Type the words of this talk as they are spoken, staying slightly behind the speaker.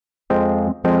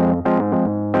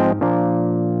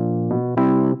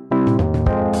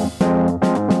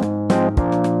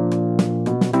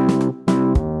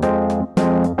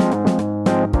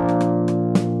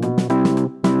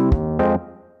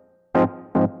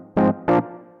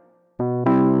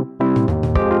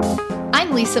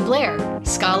I'm Lisa Blair,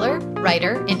 scholar,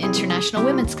 writer, and international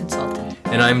women's consultant.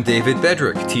 And I'm David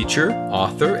Bedrick, teacher,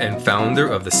 author, and founder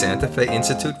of the Santa Fe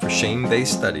Institute for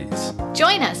Shame-Based Studies.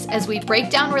 Join us as we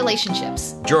break down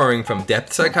relationships, Drawing from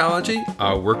depth psychology,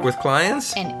 our work with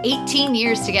clients, and 18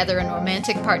 years together in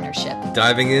romantic partnership,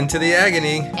 diving into the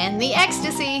agony and the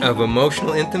ecstasy of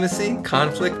emotional intimacy,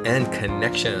 conflict, and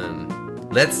connection.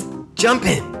 Let's jump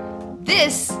in.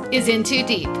 This is In Too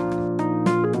Deep.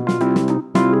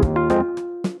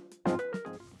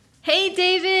 Hey,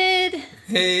 David.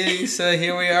 Hey, Lisa,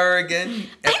 here we are again.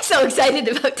 I'm so excited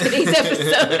about today's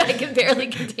episode. I can barely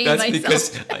contain myself.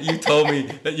 That's because you told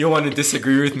me that you want to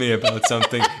disagree with me about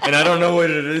something, and I don't know what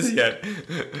it is yet.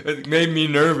 It made me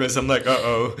nervous. I'm like,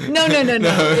 uh-oh. No.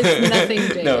 It's nothing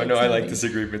big. No, I like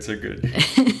disagreements. Are good.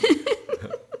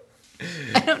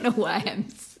 I don't know why I'm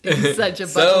in such a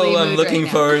bubbly mood. So I'm looking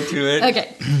forward to it.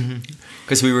 Okay.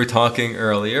 Because we were talking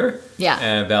earlier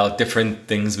about different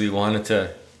things we wanted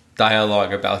to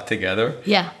dialogue about together.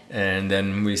 Yeah. And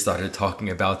then we started talking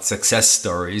about success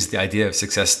stories, the idea of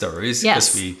success stories.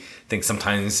 Yes. Because we think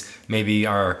sometimes maybe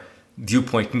our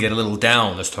viewpoint can get a little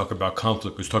down. Let's talk about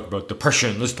conflict. Let's talk about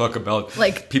depression. Let's talk about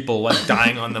people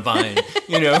dying on the vine.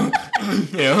 you know.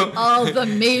 All the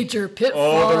major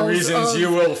pitfalls. All the reasons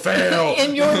you will fail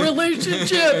in your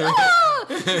relationship.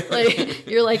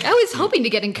 You're like, I was hoping to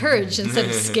get encouraged instead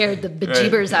of scared the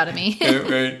bejeebers out of me.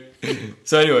 Right.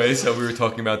 So anyway, we were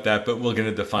talking about that, but we're going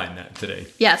to define that today.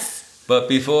 Yes. But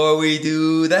before we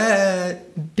do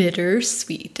that...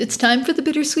 Bittersweet. It's time for the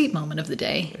bittersweet moment of the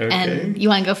day. Okay. And you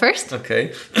want to go first?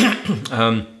 Okay.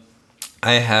 I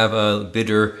have a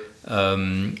bitter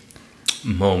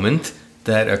moment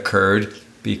that occurred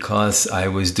because I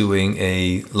was doing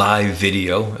a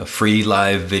free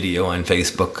live video on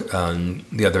Facebook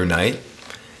the other night.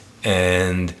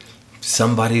 And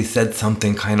somebody said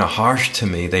something kind of harsh to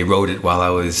me. They wrote it while I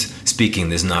was speaking.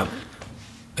 There's not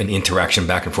an interaction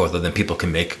back and forth, other than people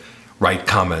can write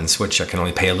comments, which I can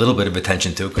only pay a little bit of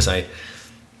attention to because I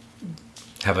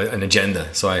have an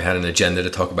agenda. So I had an agenda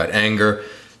to talk about anger,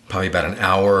 probably about an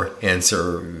hour,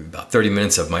 answer about 30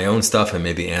 minutes of my own stuff, and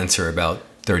maybe answer about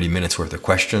 30 minutes worth of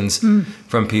questions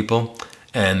from people.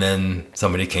 And then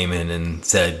somebody came in and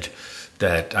said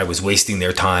that I was wasting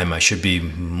their time. I should be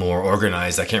more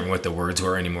organized. I can't remember what the words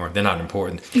were anymore. They're not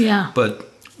important. Yeah.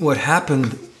 But what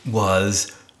happened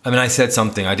was, I said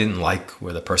something I didn't like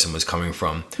where the person was coming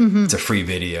from. Mm-hmm. It's a free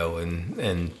video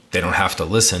and they don't have to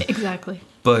listen. Exactly.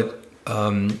 But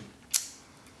I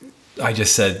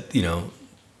just said,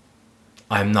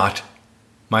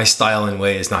 my style and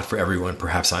way is not for everyone.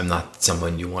 Perhaps I'm not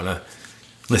someone you want to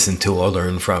listen to or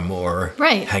learn from or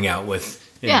hang out with.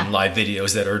 In live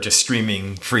videos that are just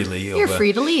streaming freely. You're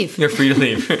free to leave. You're free to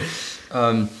leave.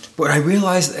 What I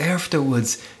realized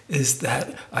afterwards is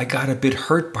that I got a bit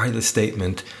hurt by the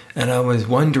statement, and I was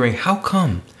wondering, how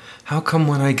come? How come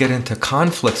when I get into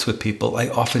conflicts with people, I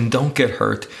often don't get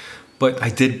hurt, but I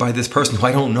did by this person who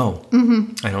I don't know.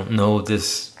 Mm-hmm. I don't know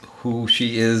who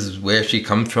she is, where she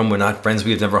comes from. We're not friends.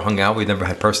 We've never hung out. We've never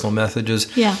had personal messages.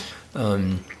 Yeah.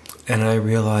 And I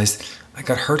realized I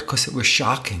got hurt because it was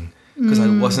shocking. Because I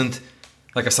wasn't,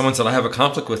 if someone said, I have a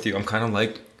conflict with you, I'm kind of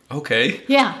like, okay.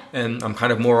 Yeah. And I'm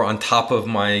kind of more on top of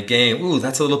my game. Ooh,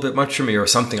 that's a little bit much for me or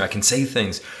something. I can say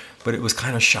things. But it was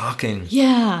kind of shocking.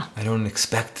 Yeah. I don't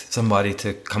expect somebody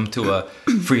to come to a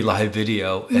free live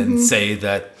video and say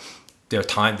that their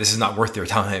time, this is not worth their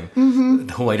time,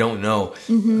 who I don't know.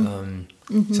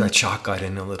 So that shock got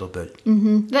in a little bit.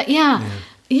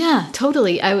 Yeah,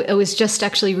 totally. I was just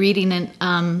actually reading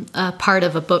a part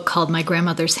of a book called My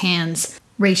Grandmother's Hands,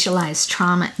 Racialized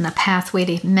Trauma and the Pathway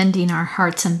to Mending Our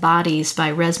Hearts and Bodies by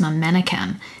Resmaa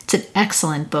Menakem. It's an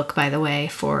excellent book, by the way,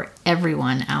 for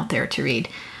everyone out there to read.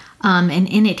 And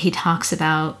in it, he talks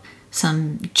about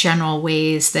some general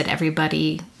ways that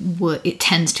everybody it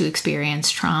tends to experience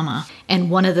trauma. And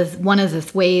one of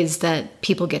the ways that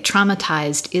people get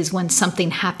traumatized is when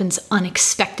something happens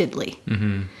unexpectedly.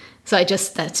 Mm-hmm. So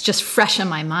that's just fresh in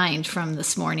my mind from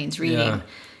this morning's reading.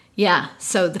 Yeah.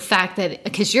 So the fact that,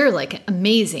 because you're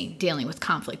amazing dealing with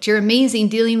conflict, you're amazing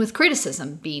dealing with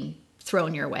criticism being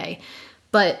thrown your way,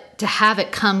 but to have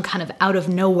it come kind of out of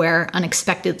nowhere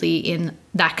unexpectedly in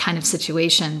that kind of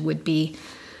situation would be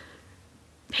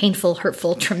painful,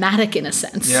 hurtful, traumatic in a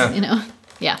sense. Yeah.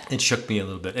 Yeah. It shook me a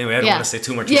little bit. Anyway, I don't want to say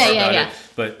too much more about it,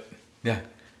 but yeah.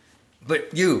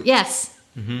 But you. Yes.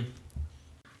 Mm-hmm.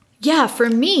 Yeah, for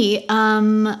me,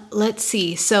 let's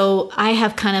see. So I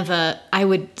have kind of I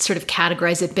would sort of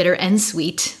categorize it bitter and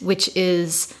sweet, which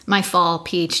is my fall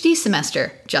PhD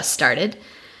semester just started.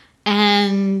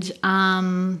 And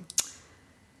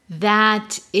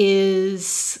that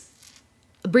is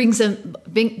brings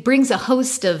a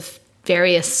host of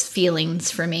various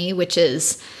feelings for me, which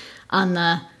is on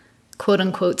the quote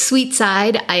unquote sweet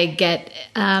side. I get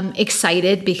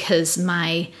excited because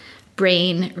my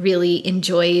brain really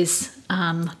enjoys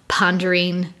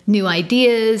pondering new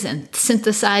ideas and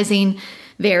synthesizing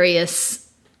various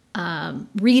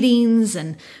readings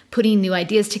and putting new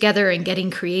ideas together and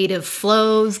getting creative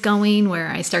flows going where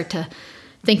I start to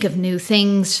think of new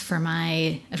things for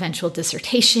my eventual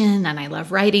dissertation, and I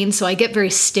love writing. So I get very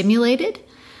stimulated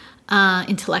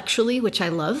intellectually, which I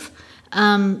love.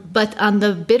 But on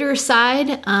the bitter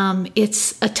side,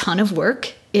 it's a ton of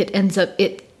work.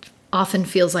 It often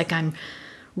feels like I'm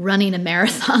running a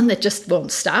marathon that just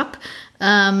won't stop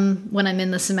when I'm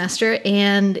in the semester.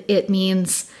 And it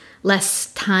means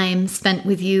less time spent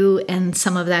with you. And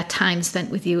some of that time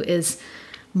spent with you is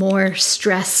more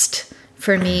stressed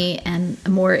for me and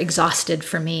more exhausted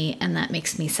for me. And that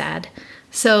makes me sad.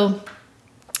 So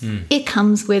it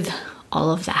comes with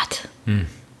all of that.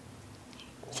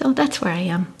 So that's where I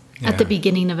am at the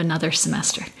beginning of another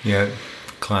semester. Yeah,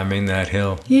 climbing that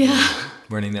hill. Yeah.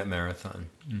 Running that marathon.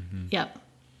 Mm-hmm. Yep.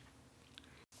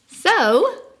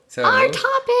 So our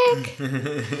topic.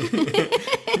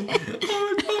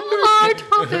 Our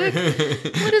topic.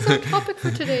 What is our topic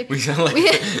for today? We sound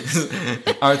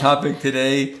like our topic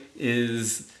today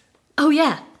is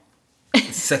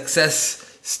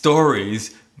success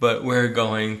stories, but we're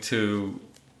going to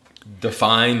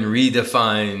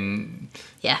redefine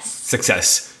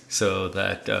success so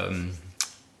that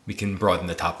we can broaden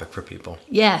the topic for people.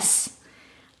 Yes.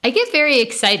 I get very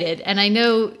excited, and I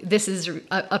know this is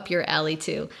up your alley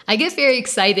too. I get very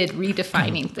excited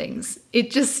redefining things.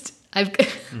 It just, I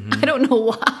don't know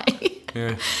why.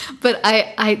 Yeah. But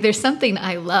I there's something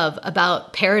I love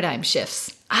about paradigm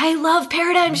shifts. I love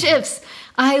paradigm shifts.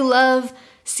 I love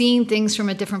seeing things from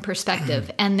a different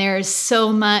perspective. And there's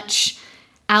so much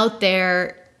out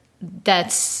there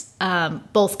that's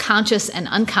both conscious and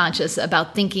unconscious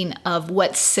about thinking of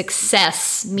what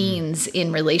success means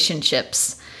in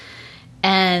relationships.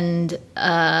 And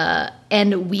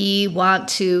we want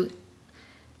to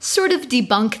sort of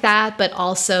debunk that, but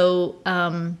also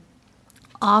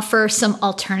offer some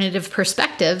alternative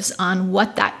perspectives on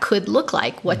what that could look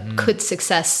like. What could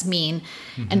success mean?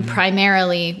 And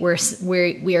primarily,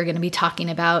 we are going to be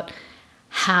talking about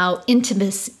how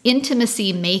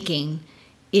intimacy making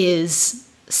is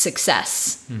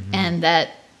success, and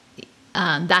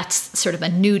that's sort of a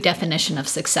new definition of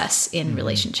success in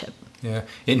relationship. Yeah,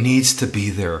 it needs to be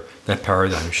there, that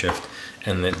paradigm shift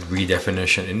and that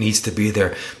redefinition. It needs to be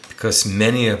there because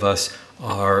many of us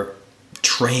are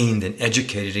trained and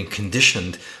educated and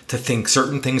conditioned to think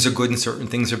certain things are good and certain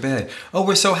things are bad. Oh,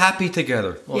 we're so happy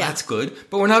together. Well, that's good,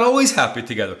 but we're not always happy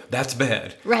together. That's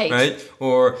bad. Right?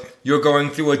 Or you're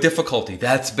going through a difficulty.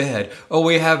 That's bad. Oh,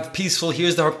 we have peaceful,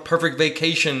 here's our perfect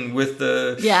vacation with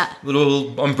the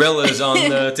little umbrellas on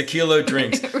the tequila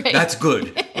drinks. Right. That's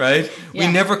good, right? Yeah.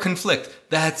 We never conflict.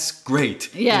 That's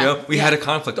great. Yeah. We had a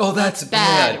conflict. Oh, that's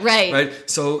bad. Right.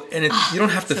 So, and you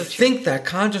don't have to think that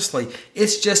consciously.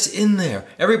 It's just in there.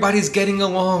 Everybody's getting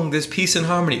along. There's peace and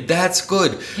harmony. That's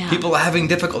good. Yeah. People are having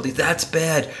difficulties. That's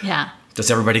bad. Yeah.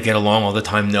 Does everybody get along all the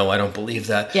time? No, I don't believe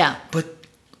that. Yeah. But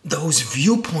those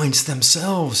viewpoints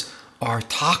themselves are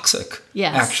toxic,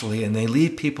 actually, and they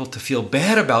lead people to feel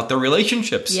bad about their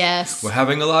relationships. Yes. We're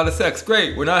having a lot of sex.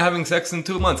 Great. We're not having sex in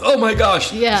 2 months. Oh my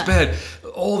gosh. Yeah. It's bad.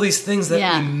 All these things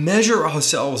that we measure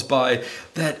ourselves by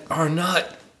that are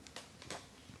not,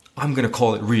 I'm going to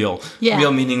call it real. Yeah.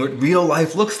 Real meaning what real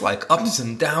life looks like, ups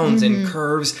and downs and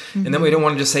curves. And then we don't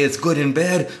want to just say it's good and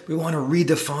bad. We want to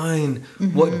redefine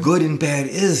what good and bad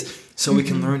is so we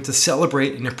can learn to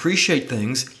celebrate and appreciate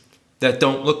things that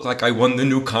don't look like I won the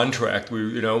new contract,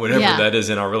 whatever that is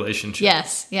in our relationship.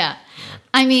 Yes, yeah.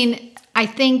 I mean, I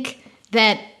think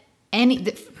that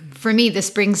for me, this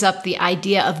brings up the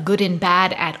idea of good and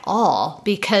bad at all,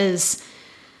 because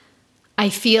I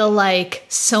feel like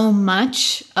so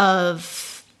much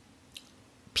of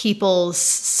people's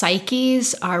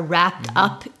psyches are wrapped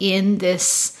up in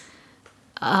this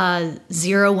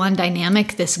 0-1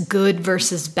 dynamic, this good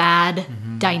versus bad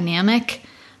dynamic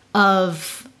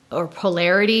or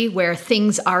polarity where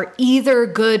things are either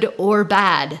good or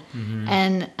bad.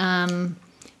 And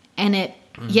it,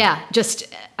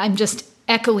 I'm just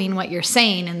echoing what you're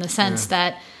saying in the sense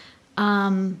that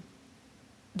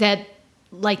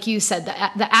like you said,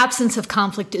 the absence of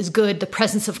conflict is good, the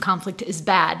presence of conflict is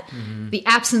bad. The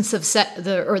absence of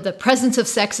the presence of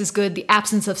sex is good, the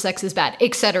absence of sex is bad,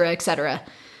 et cetera, et cetera.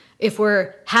 If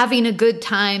we're having a good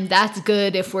time, that's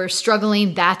good. If we're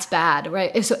struggling, that's bad,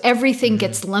 right? So everything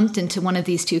gets lumped into one of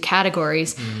these two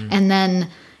categories. And then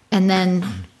And then,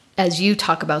 as you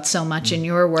talk about so much in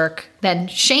your work, then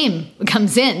shame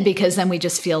comes in, because then we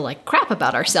just feel like crap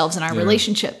about ourselves and our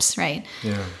relationships, right?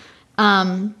 Yeah.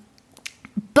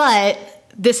 But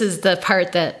this is the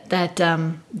part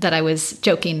that I was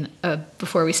joking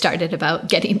before we started about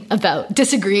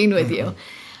disagreeing with you.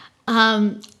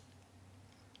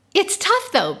 It's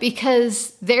tough though,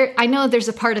 because I know there's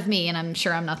a part of me, and I'm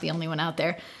sure I'm not the only one out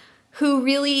there, who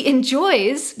really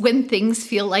enjoys when things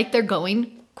feel like they're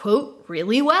going, quote,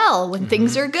 really well, when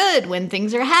things are good, when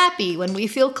things are happy, when we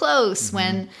feel close,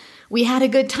 when we had a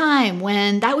good time,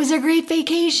 when that was a great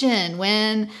vacation,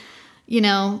 when,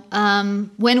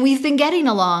 when we've been getting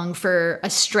along for a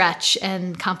stretch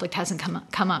and conflict hasn't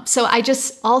come up. So I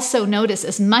just also notice,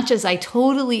 as much as I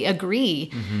totally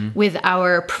agree with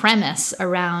our premise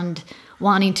around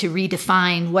wanting to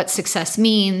redefine what success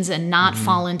means and not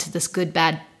fall into this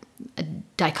good-bad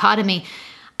dichotomy,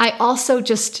 I also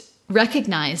just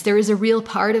recognize there is a real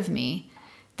part of me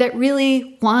that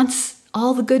really wants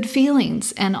all the good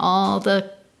feelings and all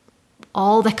that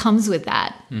comes with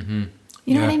that. You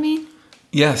know what I mean?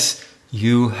 Yes,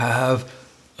 you have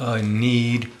a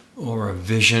need or a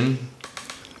vision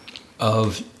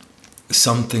of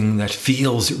something that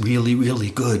feels really, really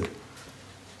good.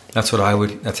 That's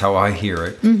how I hear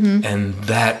it. And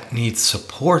that needs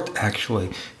support, actually.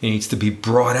 It needs to be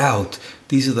brought out.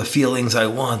 These are the feelings I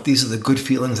want. These are the good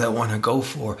feelings I want to go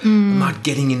for. I'm not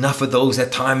getting enough of those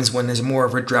at times when there's more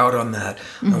of a drought on that.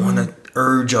 I want to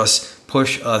urge us,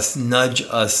 push us, nudge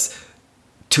us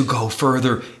to go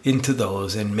further into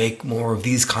those and make more of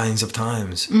these kinds of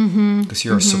times. Because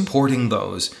you're supporting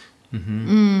those. So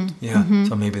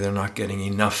maybe they're not getting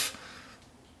enough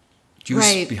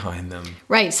juice behind them.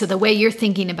 Right. So the way you're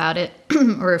thinking about it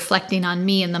or reflecting on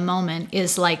me in the moment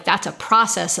is like, that's a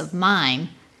process of mine.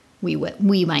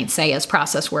 We might say, as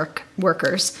process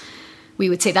workers, we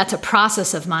would say that's a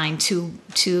process of mine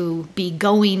to be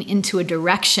going into a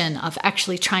direction of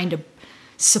actually trying to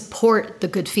support the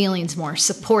good feelings more,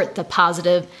 support the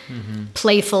positive,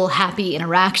 playful, happy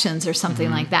interactions or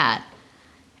something like that.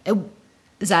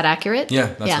 Is that accurate? Yeah,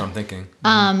 that's what I'm thinking.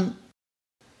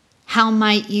 How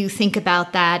might you think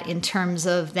about that in terms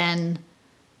of then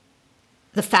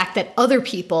the fact that other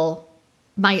people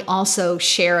might also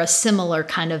share a similar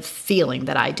kind of feeling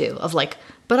that I do, of like,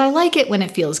 but I like it when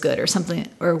it feels good or something,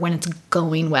 or when it's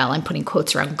going well. I'm putting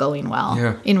quotes around going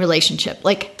well in relationship.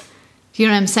 Like, do you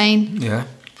know what I'm saying? Yeah.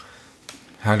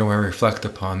 How do I reflect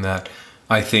upon that?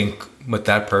 I think with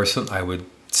that person, I would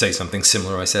say something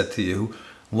similar I said to you.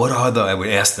 I would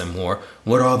ask them more,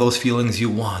 what are those feelings you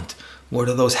want? What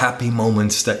are those happy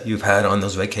moments that you've had on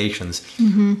those vacations?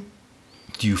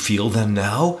 Do you feel them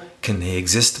now? Can they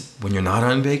exist when you're not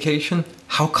on vacation?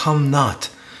 How come not?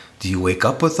 Do you wake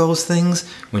up with those things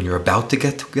when you're about to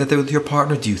get together with your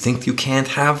partner? Do you think you can't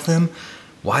have them?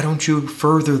 Why don't you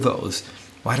further those?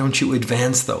 Why don't you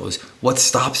advance those? What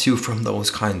stops you from those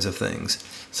kinds of things?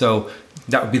 So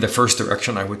that would be the first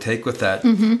direction I would take with that,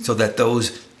 so that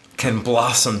those can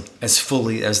blossom as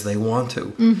fully as they want to.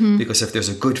 Because if there's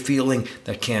a good feeling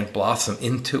that can't blossom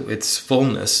into its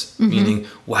fullness, meaning,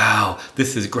 wow,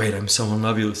 this is great, I'm so in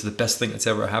love with you, this is the best thing that's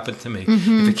ever happened to me.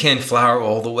 If it can't flower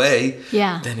all the way,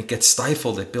 then it gets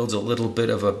stifled. It builds a little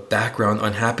bit of a background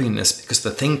unhappiness because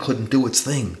the thing couldn't do its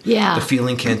thing. The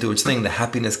feeling can't do its thing. The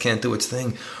happiness can't do its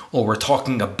thing. Or we're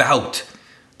talking about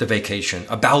the vacation,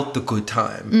 about the good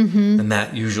time. And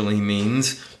that usually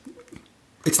means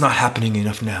it's not happening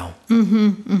enough now.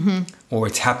 Or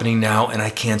it's happening now and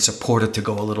I can't support it to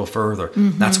go a little further.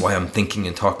 That's why I'm thinking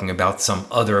and talking about some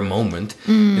other moment,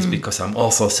 is because I'm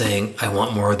also saying I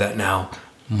want more of that now.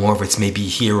 More of it's maybe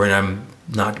here and I'm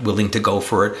not willing to go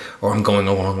for it, or I'm going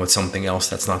along with something else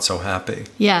that's not so happy.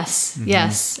 Yes.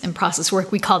 In process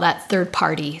work, we call that third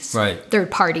parties. Right.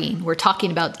 Third party. We're talking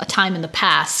about a time in the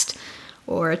past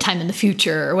or a time in the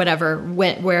future or whatever,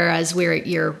 whereas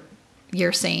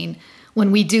you're saying,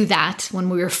 when we do that, when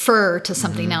we refer to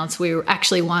something else, we're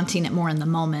actually wanting it more in the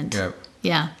moment.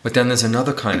 Yeah. But then there's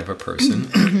another kind of a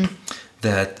person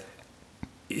that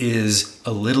is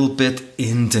a little bit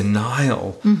in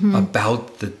denial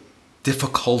about the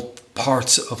difficult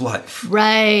parts of life.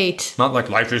 Right. Not like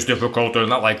life is difficult, or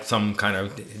not like some kind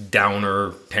of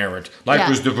downer parent.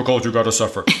 Life is difficult, you got to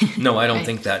suffer. No, I don't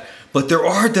think that. But there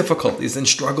are difficulties and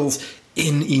struggles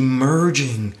in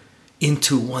emerging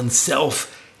into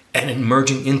oneself. And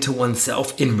emerging into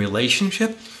oneself in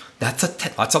relationship,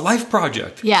 that's a life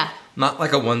project. Yeah. Not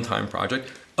like a one-time project.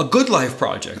 A good life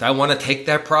project. I want to take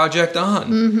that project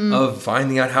on of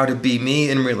finding out how to be me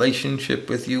in relationship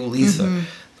with you, Lisa.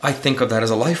 I think of that as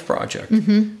a life project.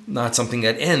 Not something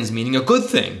that ends, meaning a good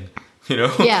thing. You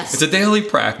know, Yes. It's a daily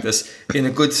practice in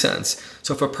a good sense.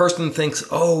 So if a person thinks,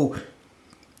 oh,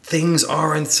 things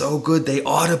aren't so good, they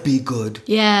ought to be good.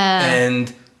 Yeah.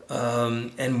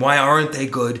 And why aren't they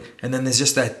good? And then there's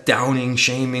just that downing,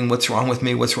 shaming, what's wrong with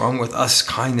me, what's wrong with us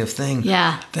kind of thing.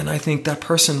 Yeah. Then I think that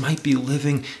person might be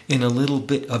living in a little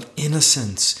bit of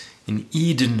innocence, an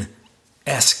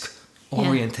Eden-esque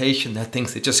orientation that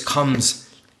thinks it just comes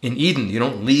in Eden. You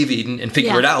don't leave Eden and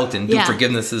figure it out and do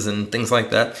forgivenesses and things like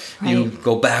that. Right. You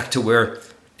go back to where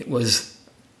it was,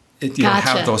 you don't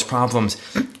have those problems.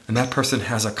 And that person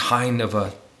has a kind of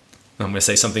a, I'm going to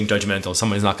say something judgmental.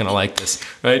 Somebody's not going to like this,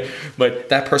 right? But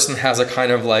that person has a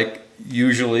kind of like,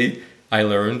 usually, I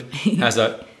learned, has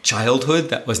a childhood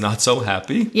that was not so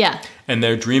happy. Yeah. And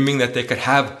they're dreaming that they could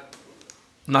have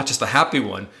not just a happy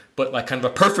one, but like kind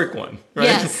of a perfect one, right?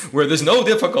 Yes. Where there's no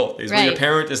difficulties, where your Right.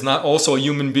 parent is not also a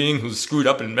human being who's screwed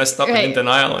up and messed up and in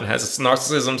denial and has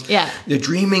narcissisms. Yeah. They're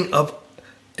dreaming of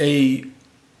a,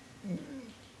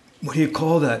 what do you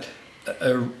call that?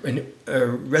 A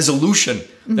resolution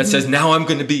that says, now I'm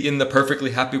going to be in the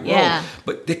perfectly happy world. Yeah.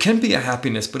 But there can be a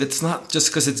happiness, but it's not just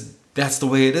because that's the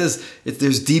way it is.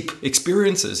 There's deep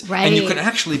experiences. Right. And you can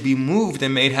actually be moved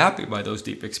and made happy by those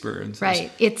deep experiences.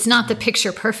 Right. It's not the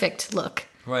picture perfect look.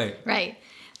 Right. Right.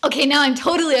 Okay, now I'm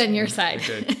totally on your side.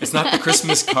 Okay. It's not the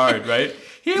Christmas card, right?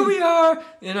 Here we are,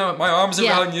 my arms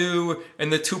around you,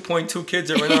 and the 2.2 kids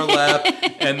are in our lap,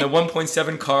 and the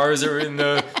 1.7 cars are in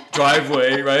the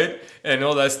driveway, right? And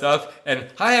all that stuff. And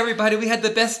hi, everybody, we had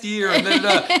the best year. And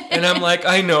I'm like,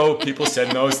 I know people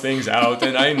send those things out,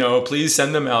 and I know, please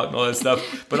send them out and all that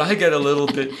stuff. But I get a little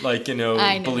bit like,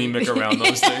 bulimic around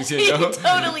those things, You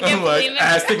totally get I'm like,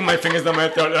 bulimic. sticking my fingers down my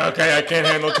throat. Okay, I can't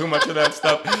handle too much of that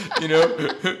stuff, So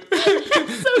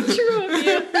true of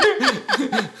you.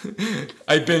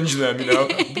 I binge them,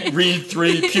 Read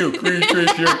 3, puke. Read 3,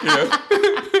 puke,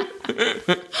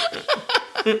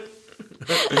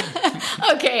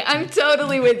 Okay, I'm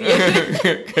totally with you.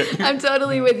 I'm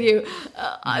totally with you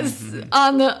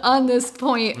on this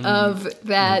point of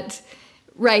that.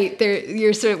 Right there,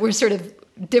 we're sort of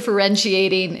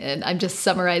differentiating, and I'm just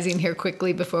summarizing here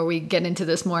quickly before we get into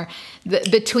this more.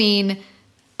 Between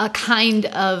a kind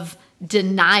of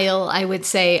denial, I would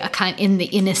say, a kind in the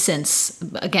innocence.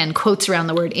 Again, quotes around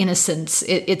the word innocence.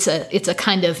 It's a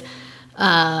kind of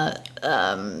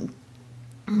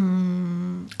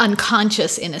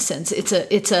unconscious innocence.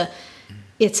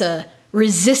 It's a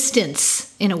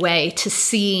resistance in a way to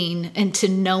seeing and to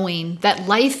knowing that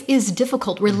life is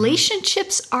difficult.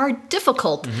 Relationships are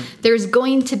difficult. There's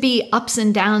going to be ups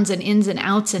and downs and ins and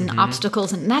outs and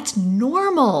obstacles, and that's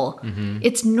normal.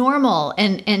 It's normal.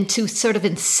 And to sort of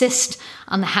insist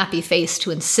on the happy face,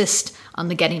 to insist on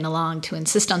the getting along, to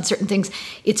insist on certain things,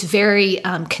 it's very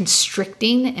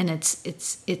constricting, and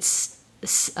it's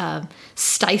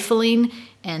stifling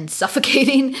and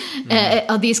suffocating,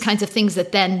 these kinds of things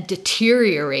that then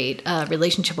deteriorate a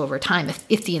relationship over time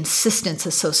if the insistence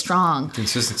is so strong. If the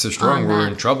insistence is strong, we're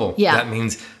in trouble. Yeah. That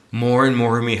means more and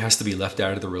more of me has to be left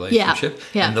out of the relationship.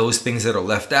 Yeah. And those things that are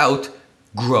left out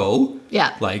grow.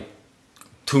 Yeah. Like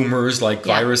tumors, like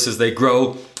viruses, they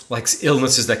grow. Like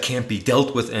illnesses that can't be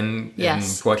dealt with and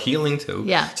brought healing to.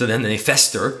 Yeah. So then they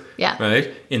fester, Yeah.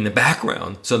 right, in the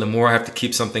background. So the more I have to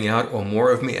keep something out or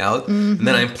more of me out, and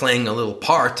then I'm playing a little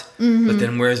part, but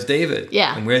then where's David?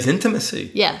 Yeah. And where's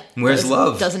intimacy? Yeah. And where's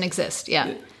love? Doesn't exist.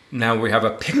 Yeah. Now we have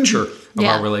a picture of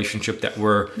Yeah. our relationship that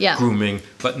we're Yeah. grooming,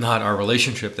 but not our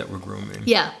relationship that we're grooming.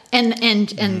 Yeah.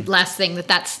 And last thing,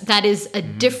 that is a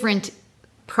different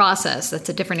process. That's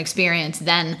a different experience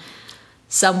than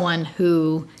someone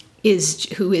who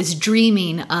is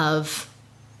dreaming of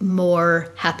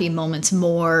more happy moments,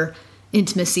 more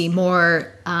intimacy,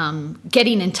 more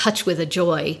getting in touch with a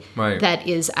joy that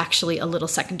is actually a little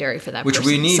secondary for that Which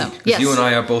person. we need, because you and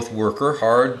I are both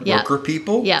hard worker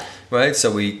people, right?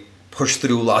 So we push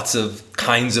through lots of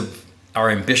kinds of our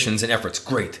ambitions and efforts.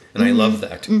 Great. And I love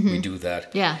that. We do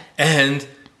that. Yeah. And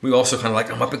we also kind of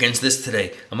like, I'm up against this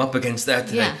today. I'm up against that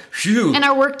today. Yeah. Phew. And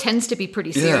our work tends to be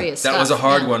pretty serious. That stuff. was a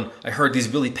hard one. I heard these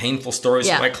really painful stories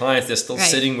from my clients. They're still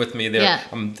sitting with me.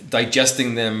 I'm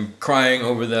digesting them, crying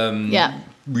over them,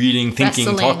 reading, thinking,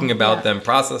 Wrestling. talking about them,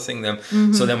 processing them.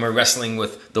 So then we're wrestling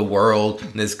with the world,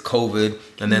 and there's COVID,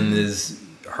 and then there's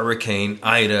Hurricane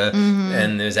Ida,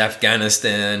 and there's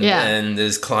Afghanistan, and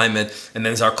there's climate, and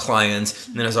then there's our clients,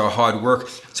 and then there's our hard work.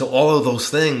 So all of those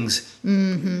things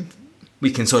we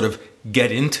can sort of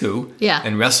get into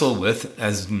and wrestle with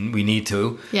as we need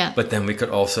to. But then we could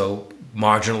also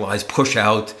marginalize, push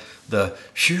out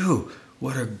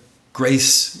what a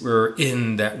grace we're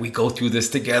in, that we go through this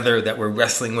together, that we're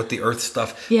wrestling with the earth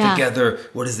stuff together.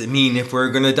 What does it mean if we're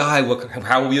going to die?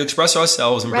 How will we express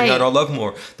ourselves and bring out our love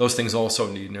more? Those things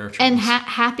also need nurture. And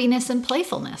happiness and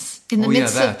playfulness in the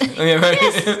midst of...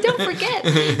 Yes, don't forget.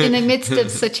 In the midst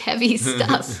of such heavy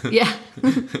stuff. Yeah.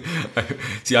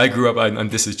 See, I grew up,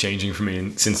 and this is changing for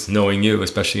me since knowing you,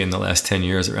 especially in the last 10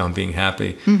 years around being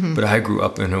happy. Mm-hmm. But I grew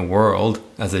up in a world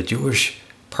as a Jewish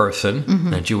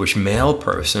person, a Jewish male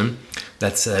person,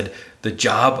 that said the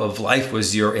job of life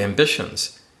was your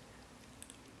ambitions.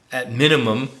 At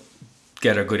minimum,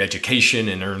 get a good education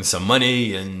and earn some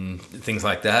money and things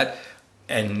like that.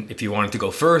 And if you wanted to go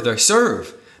further,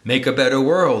 serve, make a better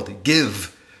world,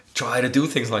 give, try to do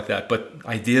things like that. But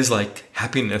ideas like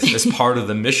happiness as part of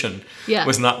the mission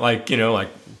was not like,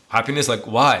 happiness, like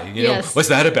why? What's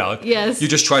that about? Yes. You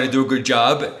just try to do a good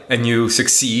job and you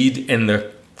succeed in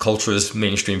the culture's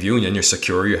mainstream view, and you're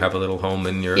secure, you have a little home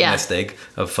in your nest egg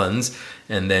of funds,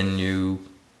 and then you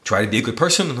try to be a good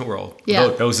person in the world.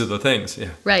 Those are the things.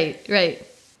 Right. Okay.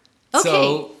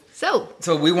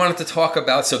 So we wanted to talk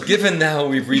about, given now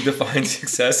we've redefined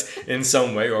success in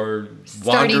some way, or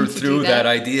wandered through that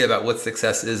idea about what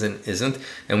success is and isn't,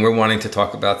 and we're wanting to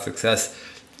talk about success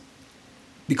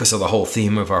because of the whole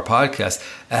theme of our podcast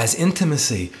as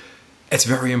intimacy. It's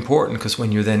very important, because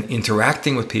when you're then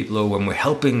interacting with people, or when we're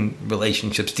helping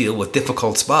relationships deal with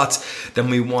difficult spots, then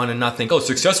we want to not think,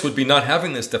 success would be not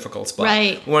having this difficult spot.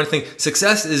 Right. We want to think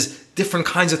success is different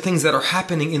kinds of things that are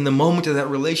happening in the moment of that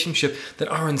relationship that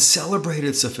aren't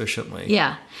celebrated sufficiently.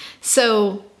 Yeah.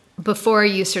 So before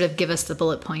you sort of give us the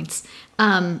bullet points,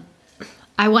 I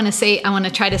want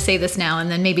to try to say this now,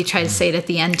 and then maybe try to say it at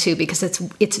the end too, because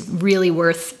it's really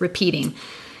worth repeating.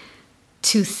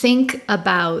 To think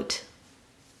about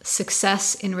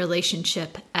success in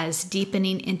relationship as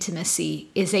deepening intimacy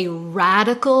is a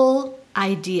radical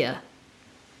idea.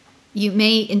 You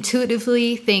may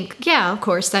intuitively think, yeah, of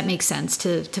course, that makes sense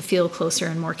to feel closer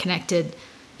and more connected.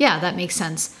 Yeah, that makes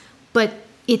sense. But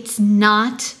it's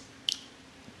not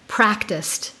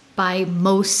practiced by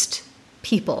most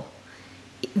people.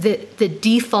 The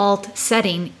default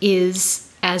setting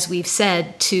is, as we've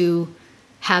said, to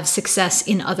have success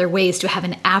in other ways, to have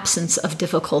an absence of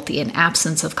difficulty, an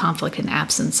absence of conflict, an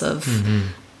absence of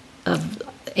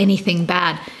anything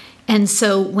bad. And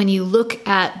so when you look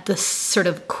at the sort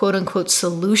of quote unquote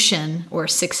solution or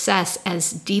success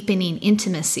as deepening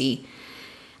intimacy,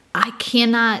 I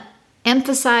cannot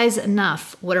emphasize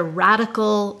enough what a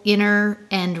radical inner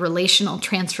and relational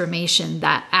transformation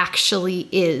that actually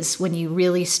is when you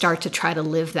really start to try to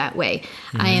live that way.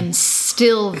 I am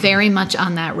still very much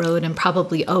on that road, and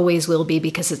probably always will be,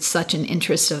 because it's such an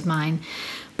interest of mine.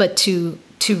 But to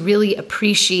really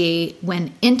appreciate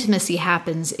when intimacy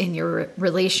happens in your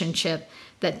relationship,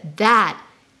 that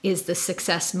is the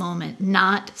success moment,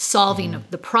 not solving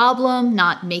the problem,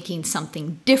 not making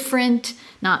something different,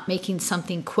 not making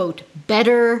something, quote,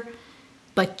 better,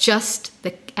 but just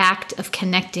the act of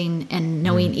connecting and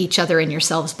knowing each other and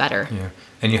yourselves better. Yeah,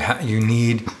 and you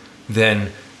need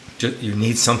then, you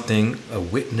need something, a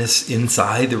witness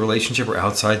inside the relationship or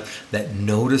outside that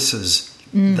notices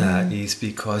that ease,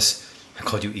 because I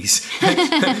called you Ease.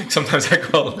 Sometimes I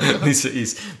call Lisa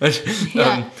Ease. But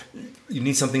you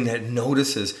need something that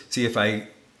notices. See, if I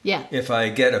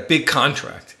get a big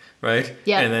contract, right?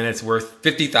 Yeah. And then it's worth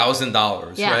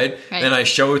 $50,000, right? Then I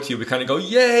show it to you. We kind of go,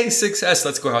 yay, success.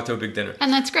 Let's go out to a big dinner.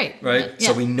 And that's great. Right? Yeah.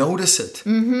 So we notice it,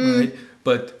 right?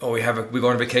 But, we go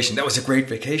on vacation. That was a great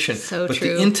vacation. So but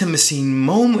true. The intimacy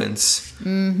moments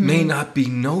may not be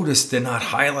noticed. They're not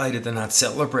highlighted. They're not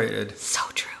celebrated. So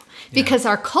true. Because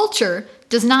our culture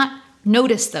does not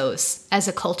notice those as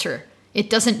a culture. It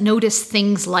doesn't notice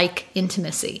things like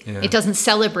intimacy. Yeah. It doesn't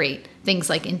celebrate things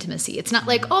like intimacy. It's not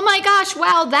like, oh my gosh,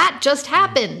 wow, that just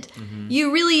happened.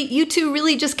 You two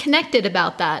really just connected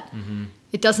about that.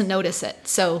 It doesn't notice it.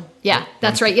 So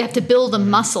that's right. You have to build a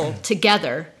muscle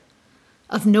together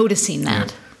of noticing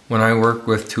that. When I work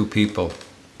with two people,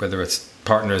 whether it's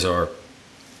partners or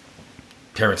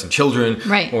parents and children,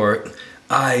 or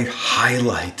I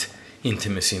highlight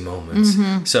intimacy moments.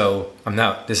 So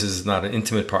this is not an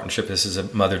intimate partnership. This is a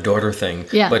mother-daughter thing.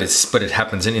 Yeah. But it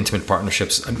happens in intimate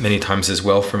partnerships many times as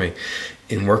well for me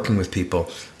in working with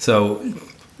people. So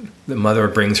the mother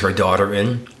brings her daughter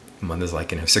in. The mother's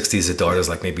like in her 60s. The daughter's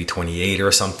like maybe 28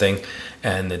 or something.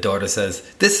 And the daughter says,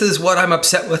 "This is what I'm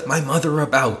upset with my mother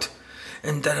about."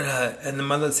 And and the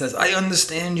mother says, "I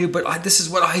understand you, but this is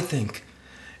what I think."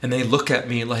 And they look at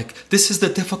me like, this is the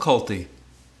difficulty.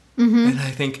 And I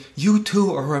think, you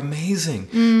two are amazing.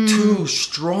 Two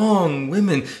strong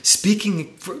women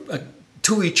speaking to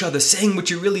to each other, saying what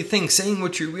you really think, saying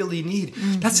what you really need.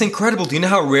 That's incredible. Do you know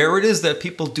how rare it is that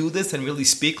people do this and really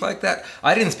speak like that?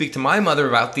 I didn't speak to my mother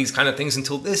about these kind of things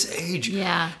until this age.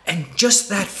 Yeah. And just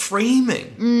that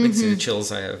framing makes me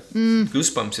chills. I have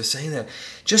goosebumps just saying that.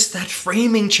 Just that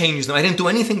framing changes them. I didn't do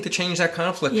anything to change that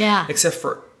conflict except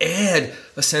for add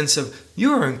a sense of,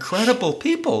 you're incredible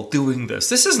people doing this.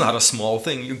 This is not a small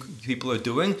thing you people are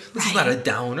doing. This is not a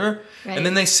downer. Right. And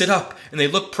then they sit up and they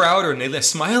look prouder and they're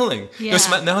smiling. Yeah.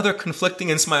 Now they're conflicting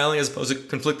and smiling as opposed to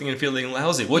conflicting and feeling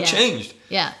lousy. What changed?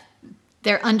 Yeah.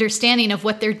 Their understanding of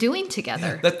what they're doing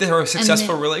together. That they're a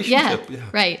successful relationship. Yeah,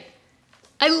 right.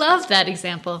 I love that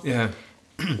example. Yeah.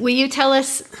 Will you tell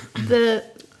us the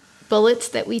bullets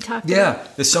that we talked about? Yeah.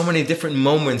 There's so many different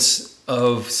moments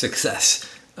of success.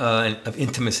 Of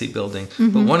intimacy building.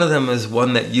 But one of them is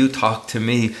one that you talk to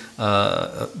me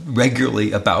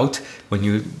regularly about when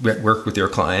you work with your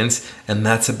clients, and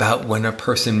that's about when a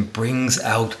person brings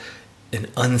out an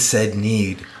unsaid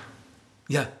need.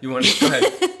 Yeah, you want to go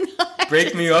ahead.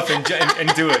 Break me off and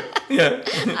do it. Yeah.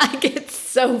 I get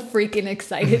so freaking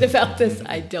excited about this.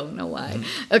 I don't know why.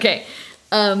 Okay.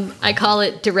 I call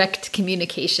it direct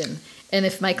communication. And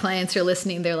if my clients are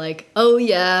listening, they're like, oh,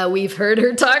 yeah, we've heard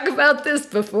her talk about this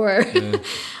before.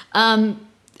 Yeah.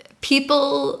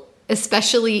 People,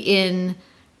 especially in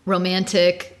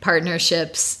romantic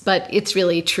partnerships, but it's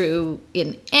really true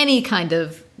in any kind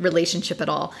of relationship at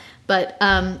all, but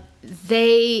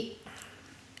they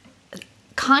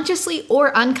consciously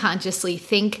or unconsciously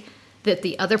think that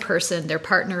the other person, their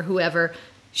partner, whoever,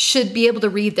 should be able to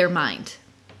read their mind.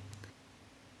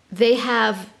 They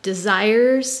have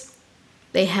desires.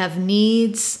 They have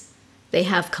needs, they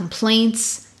have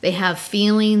complaints, they have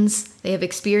feelings, they have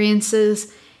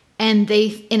experiences, and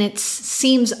it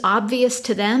seems obvious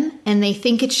to them, and they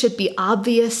think it should be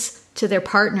obvious to their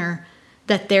partner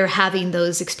that they're having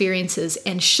those experiences.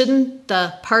 And shouldn't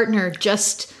the partner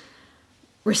just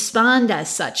respond as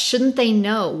such? Shouldn't they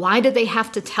know? Why do they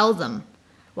have to tell them?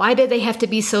 Why do they have to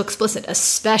be so explicit,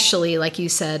 especially, like you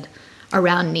said,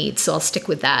 around needs? So I'll stick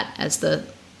with that as the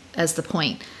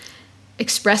point.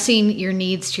 Expressing your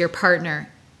needs to your partner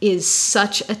is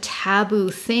such a taboo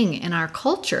thing in our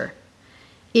culture.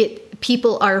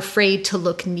 People are afraid to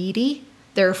look needy.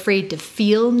 They're afraid to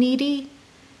feel needy.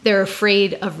 They're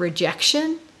afraid of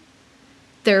rejection.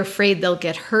 They're afraid they'll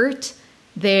get hurt.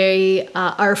 They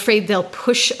are afraid they'll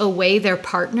push away their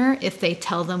partner if they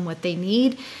tell them what they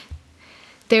need.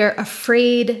 They're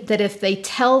afraid that if they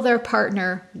tell their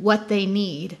partner what they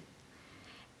need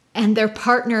and their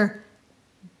partner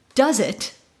does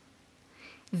it,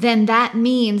 then that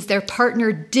means their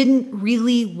partner didn't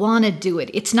really want to do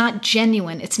it. It's not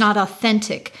genuine. It's not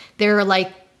authentic. They're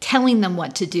like telling them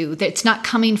what to do. It's not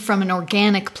coming from an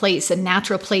organic place, a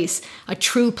natural place, a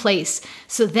true place.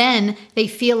 So then they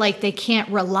feel like they can't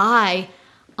rely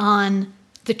on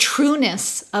the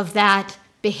trueness of that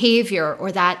behavior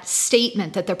or that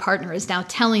statement that their partner is now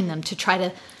telling them to try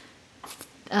to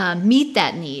meet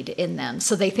that need in them.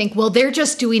 So they think, well, they're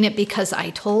just doing it because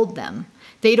I told them.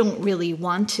 They don't really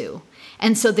want to.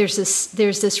 And so there's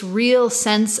this real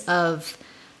sense of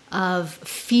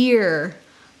fear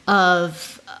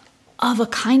of a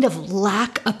kind of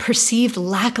a perceived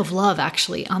lack of love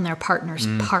actually on their partner's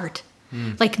part.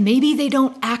 Like maybe they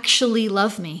don't actually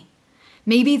love me.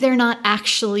 Maybe they're not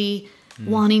actually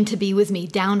wanting to be with me,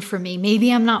 down for me.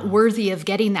 Maybe I'm not worthy of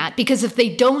getting that, because if they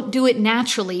don't do it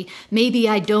naturally, maybe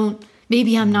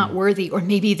I'm not worthy, or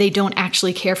maybe they don't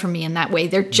actually care for me in that way.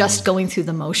 They're just going through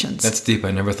the motions. That's deep. I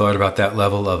never thought about that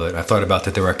level of it. I thought about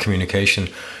the direct communication,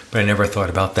 but I never thought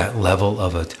about that level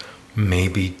of it.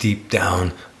 Maybe deep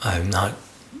down,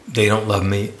 they don't love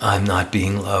me. I'm not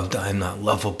being loved. I'm not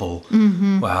lovable.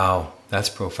 Wow. That's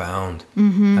profound.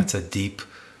 That's a deep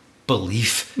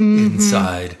belief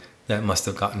inside that must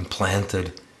have gotten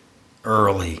planted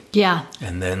early. Yeah.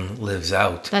 And then lives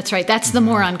out. That's right. That's the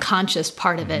more unconscious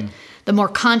part of it. The more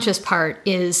conscious part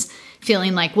is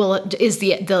feeling like, well, is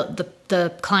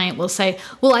the client will say,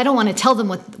 well, I don't want to tell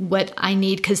them what I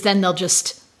need, because then they'll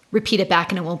just repeat it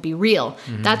back and it won't be real.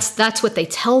 That's what they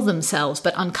tell themselves.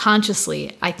 But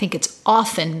unconsciously, I think it's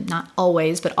often, not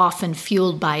always, but often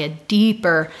fueled by a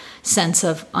deeper sense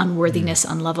of unworthiness,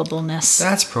 unlovableness.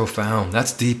 That's profound.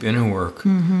 That's deep inner work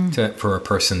for a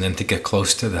person then to get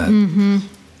close to that.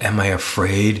 Am I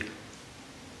afraid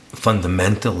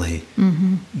fundamentally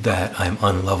that I'm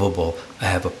unlovable? I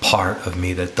have a part of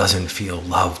me that doesn't feel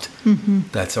loved,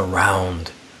 that's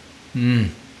around.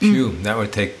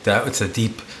 That's a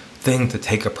deep thing to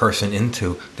take a person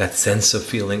into, that sense of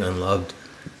feeling unloved.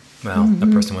 well, the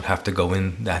person would have to go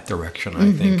in that direction,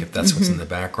 I think, if that's what's in the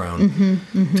background,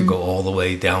 to go all the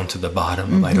way down to the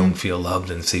bottom of I don't feel loved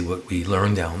and see what we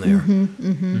learn down there.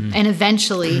 And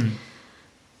eventually,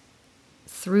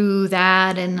 through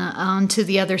that and on to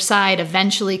the other side,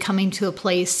 eventually coming to a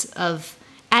place of,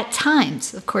 at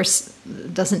times, of course,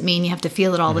 it doesn't mean you have to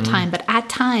feel it all the time, but at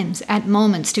times, at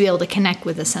moments, to be able to connect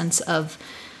with a sense of,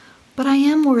 but I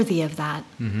am worthy of that.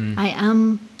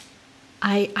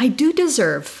 I do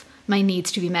deserve my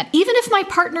needs to be met. Even if my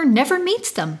partner never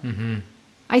meets them,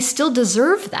 I still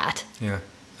deserve that. Yeah,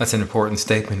 that's an important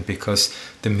statement, because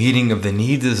the meeting of the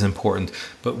needs is important,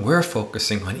 but we're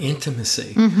focusing on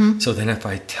intimacy. So then if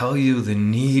I tell you the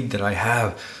need that I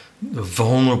have, the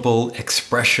vulnerable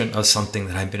expression of something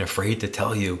that I've been afraid to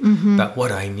tell you about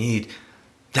what I need,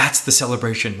 that's the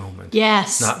celebration moment.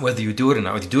 Yes. Not whether you do it or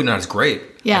not. Whether you do it or not is great.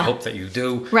 Yeah. I hope that you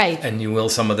do. Right. And you will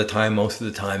some of the time, most of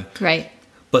the time. Right.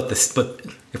 But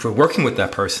if we're working with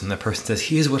that person says,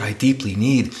 here's what I deeply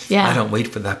need. Yeah. I don't wait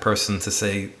for that person to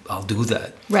say, I'll do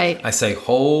that. Right. I say,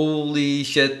 holy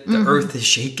shit, the earth is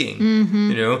shaking.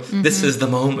 This is the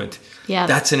moment. Yeah.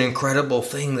 That's an incredible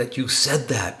thing that you said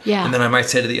that. Yeah. And then I might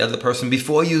say to the other person,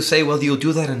 before you say, well, you'll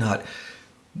do that or not,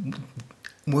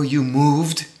 were you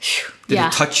moved? Did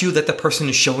it touch you that the person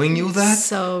is showing you that?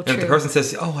 So true. And if the person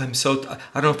says, oh, I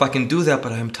don't know if I can do that,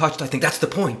 but I'm touched, I think that's the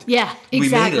point. Yeah,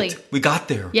 exactly. We made it. We got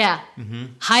there. Yeah.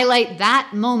 Highlight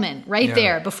that moment right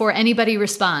there before anybody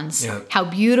responds. Yeah. How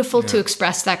beautiful to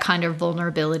express that kind of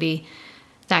vulnerability,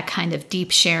 that kind of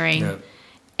deep sharing. Yeah.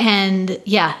 And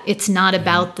it's not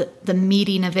about the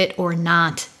meeting of it or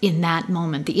not in that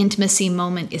moment. The intimacy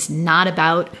moment is not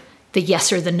about the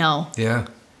yes or the no. Yeah.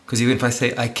 Because even if I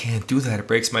say, I can't do that, it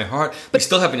breaks my heart, we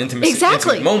still have an intimate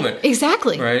moment.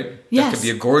 Exactly. Right? Yes. That could be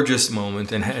a gorgeous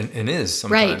moment and is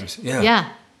sometimes.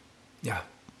 Right. Yeah.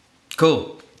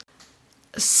 Cool.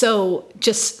 So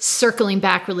just circling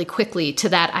back really quickly to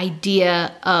that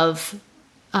idea of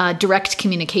direct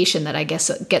communication that I guess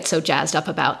get so jazzed up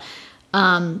about.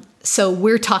 So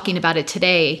we're talking about it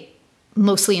today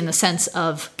mostly in the sense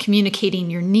of communicating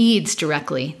your needs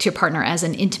directly to your partner as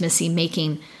an intimacy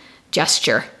making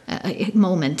gesture,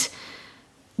 moment.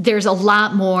 There's a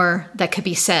lot more that could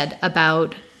be said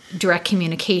about direct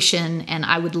communication, and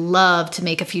I would love to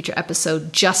make a future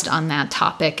episode just on that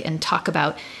topic and talk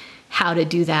about how to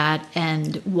do that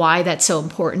and why that's so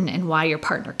important and why your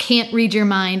partner can't read your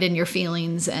mind and your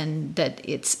feelings, and that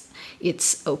it's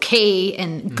okay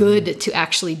and good to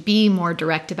actually be more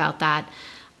direct about that.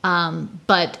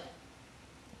 But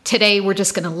today, we're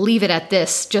just going to leave it at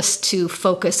this, just to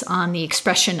focus on the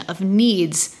expression of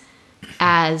needs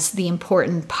as the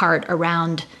important part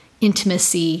around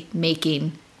intimacy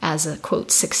making as a,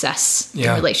 quote, success in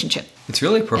a relationship. It's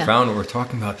really profound what we're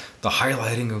talking about, the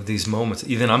highlighting of these moments.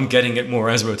 Even I'm getting it more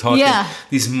as we're talking.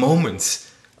 These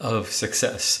moments of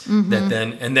success that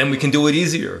then we can do it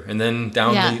easier. And then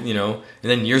and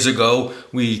then years ago,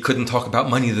 we couldn't talk about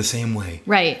money the same way.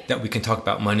 Right. That we can talk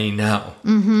about money now.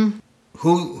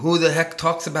 Who the heck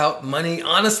talks about money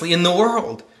honestly in the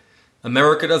world?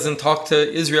 America doesn't talk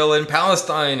to Israel and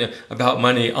Palestine about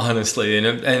money honestly,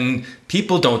 and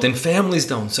people don't, and families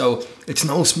don't. So it's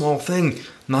no small thing,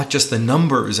 not just the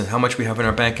numbers and how much we have in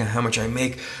our bank and how much I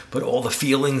make, but all the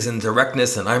feelings and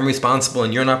directness, and I'm responsible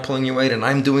and you're not pulling your weight, and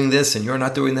I'm doing this and you're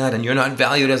not doing that, and you're not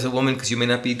valued as a woman because you may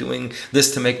not be doing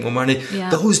this to make more money.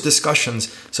 Those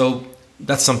discussions. So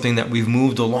that's something that we've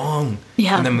moved along,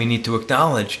 and then we need to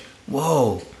acknowledge,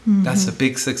 whoa, that's a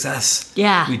big success.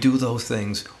 Yeah. We do those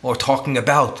things. Or talking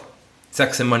about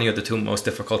sex and money are the two most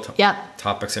difficult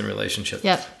topics in relationships.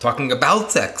 Talking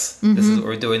about sex. This is what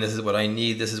we're doing. This is what I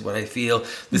need. This is what I feel.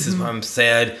 This is what I'm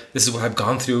sad. This is what I've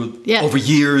gone through over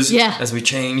years as we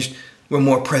changed. We're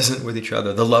more present with each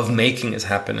other. The love making is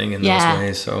happening in those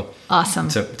ways. So awesome.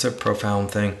 It's a profound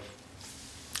thing.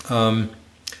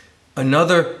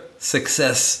 Another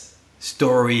success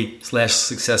story /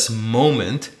 success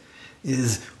moment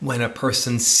is when a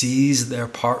person sees their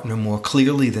partner more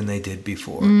clearly than they did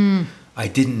before. I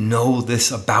didn't know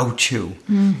this about you.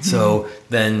 So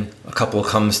then a couple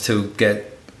comes to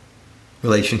get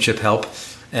relationship help,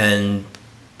 and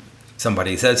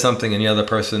somebody said something and the other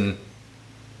person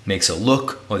makes a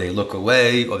look, or they look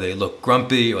away, or they look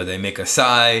grumpy, or they make a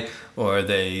sigh, or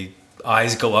they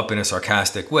eyes go up in a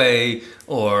sarcastic way,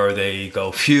 or they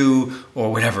go phew,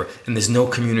 or whatever, and there's no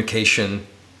communication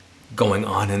going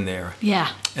on in there.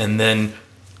 And then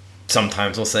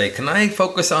sometimes we'll say, can I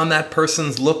focus on that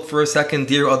person's look for a second,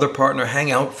 dear other partner, hang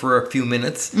out for a few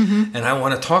minutes, and I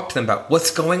want to talk to them about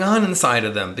what's going on inside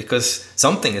of them, because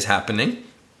something is happening.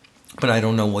 but I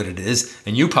don't know what it is,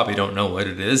 and you probably don't know what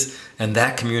it is, and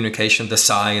that communication, the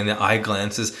sigh and the eye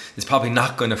glances, is probably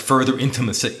not going to further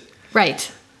intimacy.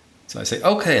 Right. So I say,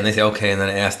 okay, and they say, okay, and then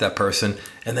I ask that person,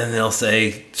 and then they'll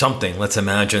say something. Let's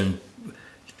imagine,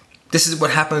 this is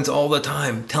what happens all the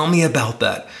time. Tell me about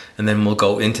that. And then we'll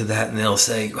go into that, and they'll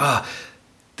say,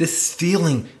 this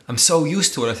feeling, I'm so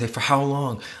used to it. I say, for how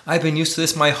long? I've been used to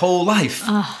this my whole life.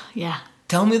 Yeah.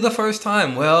 Tell me the first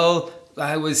time. Well,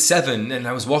 I was 7 and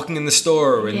I was walking in the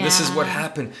store and this is what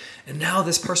happened. And now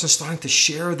this person's starting to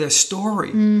share their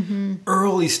story.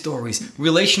 Early stories,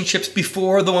 relationships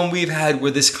before the one we've had where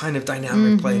this kind of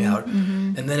dynamic played out.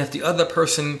 And then if the other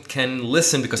person can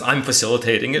listen, because I'm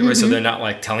facilitating it, right? So they're not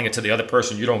like telling it to the other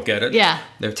person, you don't get it. Yeah.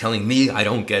 They're telling me I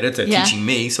don't get it. They're teaching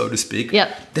me, so to speak.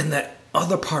 Yep. Then that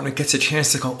other partner gets a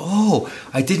chance to go, oh,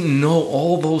 I didn't know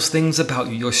all those things about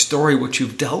you, your story, what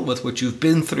you've dealt with, what you've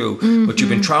been through, what you've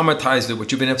been traumatized with, what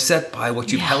you've been upset by,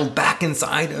 what you've held back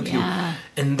inside of you.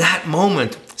 And that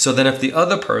moment, so then if the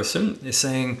other person is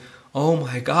saying, oh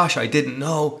my gosh, I didn't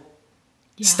know,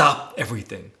 stop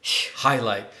everything.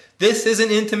 Highlight. This is an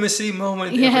intimacy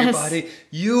moment, everybody.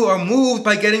 You are moved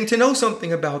by getting to know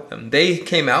something about them. They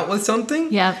came out with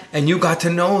something, and you got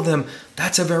to know them.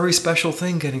 That's a very special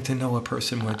thing, getting to know a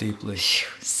person more deeply.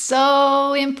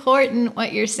 So important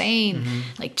what you're saying.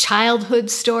 Like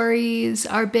childhood stories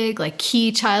are big, like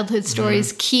key childhood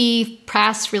stories, key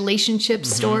past relationship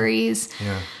stories.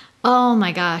 Oh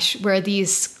my gosh, where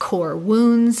these core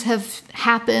wounds have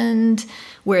happened,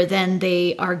 where then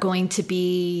they are going to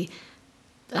be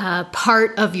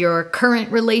part of your current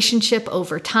relationship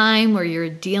over time, where you're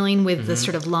dealing with the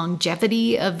sort of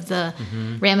longevity of the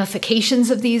ramifications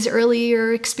of these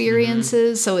earlier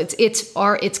experiences. So it's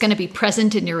going to be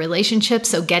present in your relationship.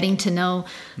 So getting to know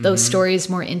those stories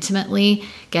more intimately,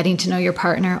 getting to know your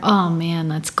partner. Oh man,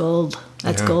 that's gold.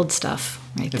 That's gold stuff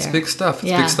right there. It's big stuff.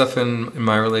 It's big stuff in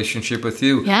my relationship with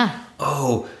you. Yeah.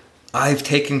 Oh, I've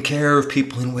taken care of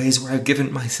people in ways where I've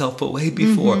given myself away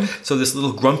before. So this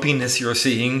little grumpiness you're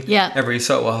seeing every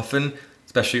so often,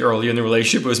 especially early in the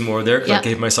relationship, was more there because I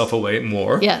gave myself away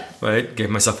more. Right? Gave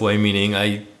myself away meaning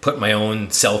I put my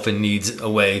own self and needs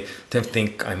away to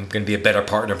think I'm going to be a better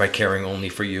partner by caring only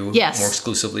for you, more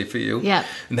exclusively for you.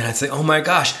 And then I'd say, oh my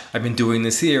gosh, I've been doing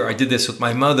this here. I did this with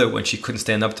my mother when she couldn't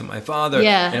stand up to my father.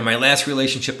 And in my last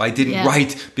relationship, I didn't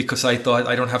write because I thought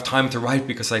I don't have time to write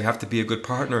because I have to be a good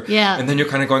partner. And then you're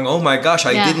kind of going, oh my gosh,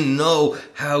 I didn't know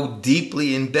how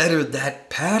deeply embedded that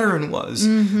pattern was.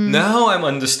 Now I'm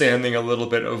understanding a little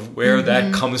bit of where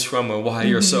that comes from or why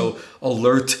you're so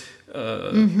alert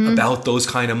about those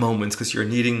kind of moments, because you're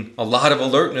needing a lot of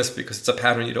alertness because it's a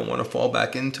pattern you don't want to fall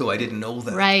back into. I didn't know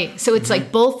that. Right. So it's like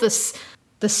both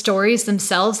the stories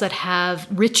themselves that have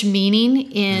rich meaning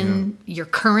in your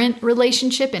current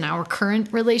relationship, in our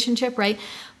current relationship, right?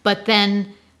 But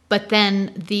then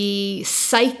the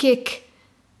psychic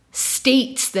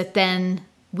states that then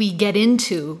we get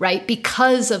into, right?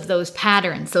 Because of those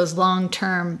patterns, those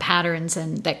long-term patterns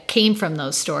and that came from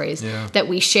those stories that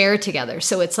we share together.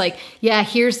 So it's like,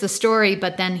 here's the story,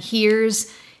 but then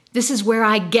this is where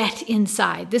I get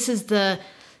inside. This is the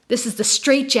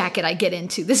straitjacket I get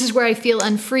into. This is where I feel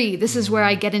unfree. This is where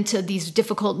I get into these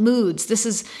difficult moods. This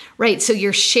is, right? So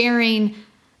you're sharing.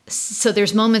 So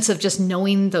there's moments of just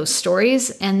knowing those stories,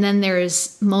 and then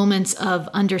there's moments of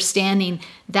understanding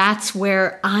that's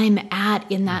where I'm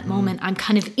at in that moment. I'm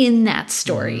kind of in that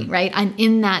story, right? I'm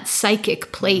in that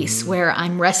psychic place where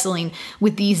I'm wrestling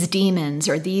with these demons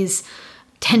or these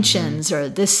tensions or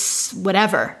this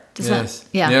whatever. Does that?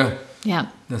 Yeah.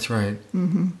 That's right.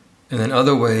 And then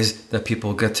other ways that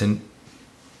people get to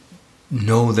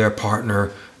know their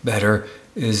partner better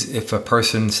is if a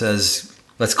person says,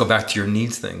 let's go back to your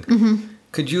needs thing.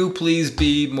 Could you please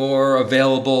be more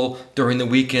available during the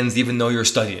weekends, even though you're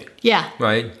studying?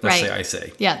 Right? Let's say I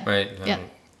say. Right? I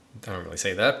don't really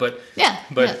say that, but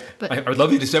I would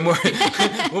love you to spend more.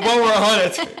 Well, while we're on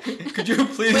it, could you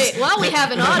please? Wait, while we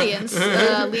have an audience,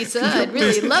 Lisa, I'd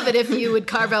really love it if you would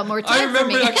carve out more time for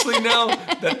me. I remember actually now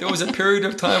that there was a period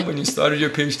of time when you started your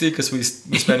PhD, because we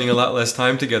were spending a lot less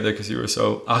time together because you were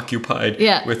so occupied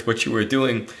with what you were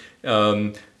doing.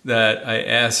 That I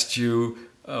asked you,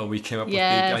 we came up with the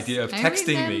idea of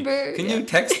texting me. Can you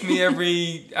text me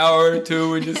every hour or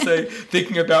two and just say,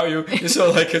 thinking about you?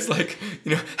 So it's like,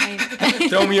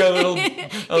 throw me a little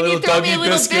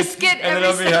Dougie biscuit and then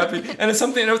I'll be happy. And it's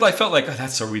something, I felt like,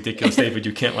 that's so ridiculous, David.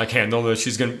 You can't handle that.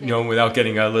 She's going to, without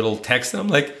getting a little text. And I'm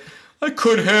like, I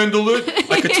could handle it.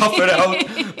 I could tough it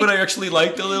out. but I actually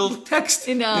liked the little text.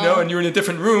 You know. And you're in a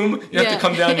different room. You have to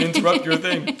come down and interrupt your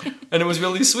thing. And it was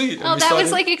really sweet. Oh, that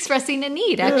was like expressing a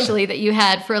need, actually, that you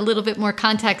had for a little bit more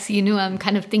context. You knew I'm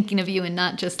kind of thinking of you and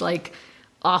not just like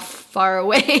off far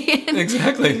away.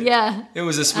 Exactly. Yeah. It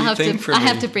was a sweet thing for me. I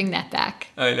have to bring that back.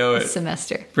 I know it. This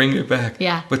semester. Bring it back.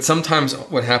 Yeah. But sometimes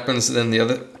what happens then,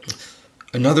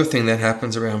 another thing that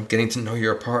happens around getting to know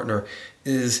your partner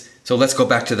is, so let's go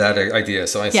back to that idea.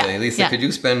 So I say, Lisa, could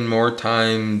you spend more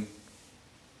time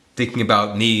thinking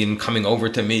about me and coming over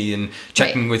to me and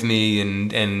checking with me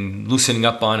and loosening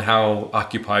up on how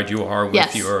occupied you are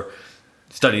with your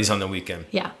studies on the weekend?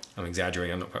 Yeah. I'm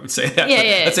exaggerating. I don't know if I would say that.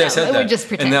 Yeah. Let's say I said that. Just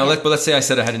pretend. And now, but let's say I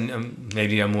said I had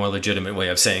maybe a more legitimate way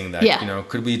of saying that. Yeah.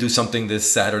 Could we do something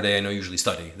this Saturday? I know you usually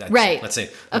study. Right. Let's say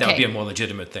that would be a more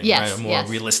legitimate thing. Yes. Right? A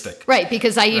more realistic. Right,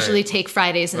 because I usually take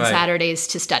Fridays and Saturdays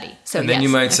to study. So and then you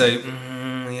might say,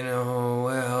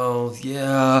 well,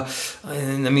 yeah,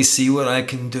 and let me see what I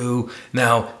can do.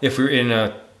 Now, if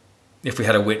we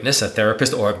had a witness, a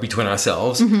therapist, or between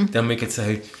ourselves, then we could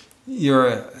say,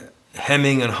 you're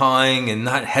hemming and hawing and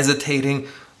not hesitating.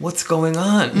 What's going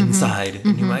on inside?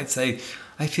 And you might say,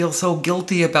 I feel so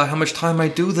guilty about how much time I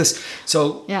do this.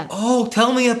 So,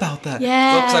 tell me about that.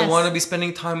 Yes. Because I want to be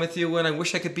spending time with you and I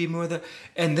wish I could be more there.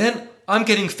 And then I'm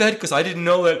getting fed because I didn't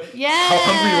know that how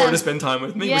hungry you were to spend time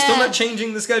with me. We're still not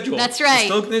changing the schedule. That's right. We're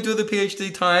still going to do the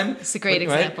PhD time. It's a great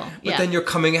example. But then you're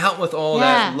coming out with all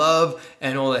that love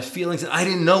and all that feelings. And I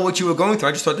didn't know what you were going through.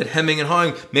 I just thought that hemming and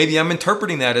hawing, maybe I'm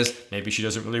interpreting that as maybe she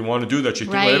doesn't really want to do that. She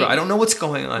thinks whatever. I don't know what's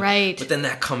going on. Right. But then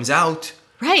that comes out.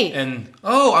 Right. And,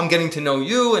 I'm getting to know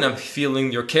you and I'm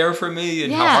feeling your care for me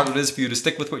and how hard it is for you to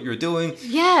stick with what you're doing.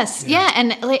 Yes. Yeah.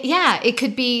 And it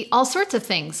could be all sorts of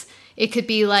things. It could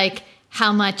be like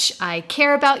how much I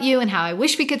care about you and how I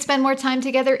wish we could spend more time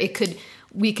together.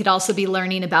 We could also be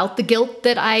learning about the guilt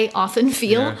that I often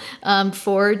feel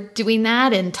for doing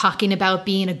that, and talking about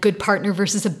being a good partner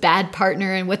versus a bad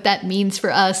partner and what that means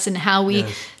for us and how we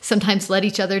sometimes let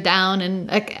each other down and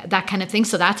that kind of thing.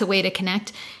 So that's a way to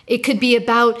connect. It could be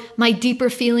about my deeper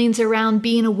feelings around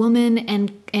being a woman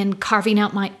and carving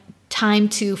out my time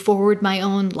to forward my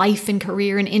own life and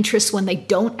career and interests when they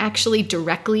don't actually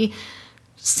directly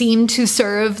seem to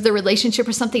serve the relationship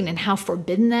or something, and how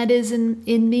forbidden that is in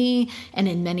me and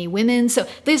in many women. So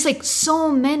there's like so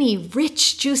many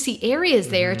rich, juicy areas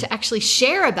there to actually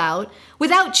share about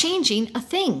without changing a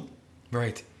thing.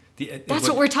 Right. That's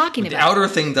what we're talking about. The outer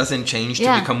thing doesn't change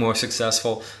to become more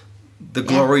successful. The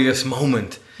glorious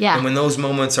moment. Yeah. And when those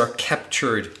moments are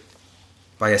captured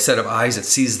by a set of eyes that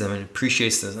sees them and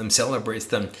appreciates them, celebrates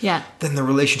them, then the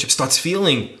relationship starts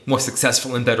feeling more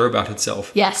successful and better about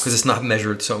itself. Yes. Because it's not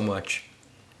measured so much.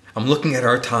 I'm looking at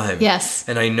our time. Yes.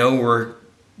 And I know we're,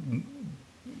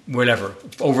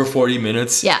 over 40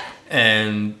 minutes. Yeah.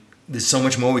 And there's so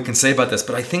much more we can say about this,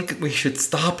 but I think we should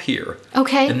stop here.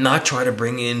 Okay. And not try to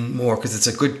bring in more, because it's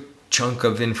a good chunk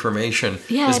of information.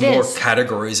 Yeah, There's more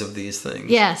categories of these things.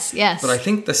 Yes. But I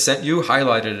think you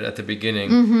highlighted it at the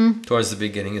beginning, towards the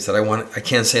beginning, is that I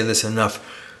can't say this enough.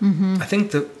 I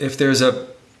think that if there's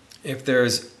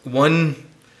one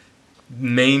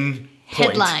main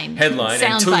headline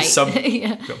and two sub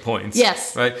points.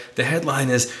 Yes. Right? The headline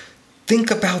is,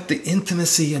 think about the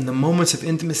intimacy and the moments of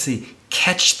intimacy.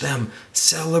 Catch them,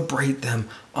 celebrate them,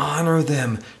 honor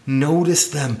them, notice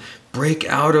them. Break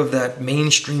out of that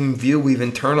mainstream view we've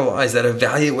internalized that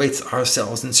evaluates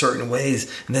ourselves in certain ways.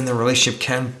 And then the relationship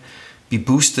can be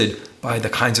boosted by the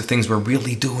kinds of things we're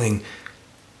really doing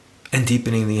and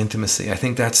deepening the intimacy. I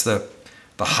think that's the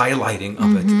highlighting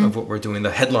of it, of what we're doing,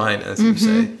 the headline, as you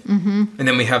say. And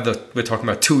then we're talking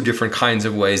about two different kinds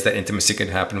of ways that intimacy can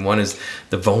happen. One is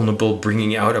the vulnerable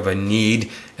bringing out of a need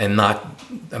and not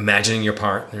imagining your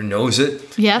partner knows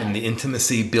it. Yeah. And the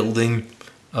intimacy building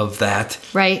of that.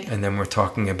 Right. And then we're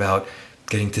talking about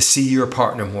getting to see your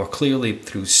partner more clearly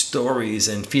through stories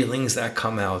and feelings that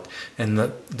come out, and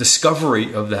the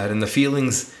discovery of that and the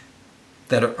feelings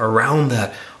that are around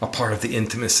that are part of the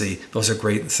intimacy. Those are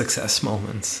great success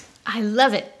moments. I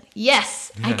love it.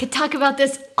 Yes. Yeah. I could talk about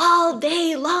this all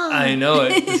day long. I know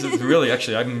it. This is really,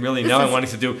 actually, I'm really now wanting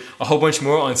to do a whole bunch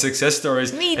more on success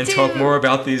stories and talk more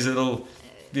about these little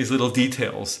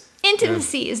details.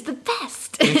 Intimacy is the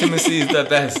best. Intimacy is the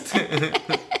best.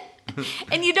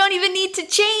 And you don't even need to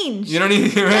change. You don't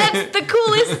even, right? That's the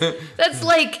coolest. That's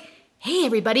like, hey,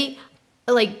 everybody,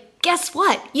 guess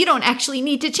what? You don't actually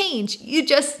need to change. You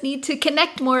just need to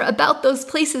connect more about those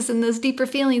places and those deeper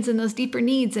feelings and those deeper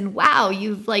needs. And wow,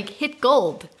 you've hit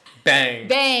gold. Bang.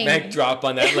 Bang. Mic drop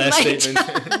on that last statement.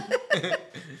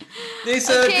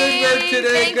 Lisa, good work today.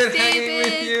 Thanks, good David. hanging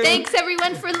with you. Thanks,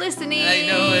 everyone, for listening. I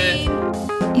know it.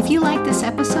 If you like this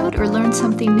episode or learned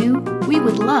something new, we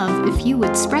would love if you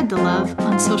would spread the love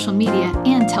on social media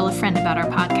and tell a friend about our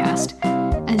podcast.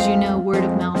 As you know, word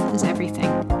of mouth is everything.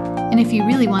 And if you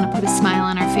really want to put a smile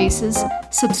on our faces,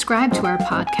 subscribe to our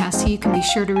podcast so you can be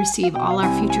sure to receive all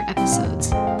our future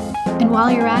episodes. And while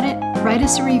you're at it, write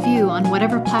us a review on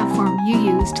whatever platform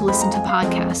you use to listen to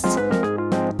podcasts.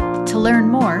 To learn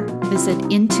more, visit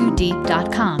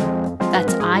intodeep.com.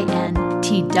 That's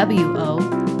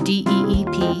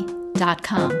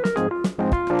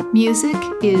INTWODEEP.com. Music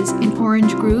is In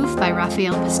Orange Groove by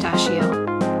Raphael Pistachio.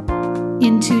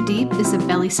 In Too Deep is a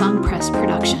Belly Song Press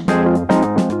production.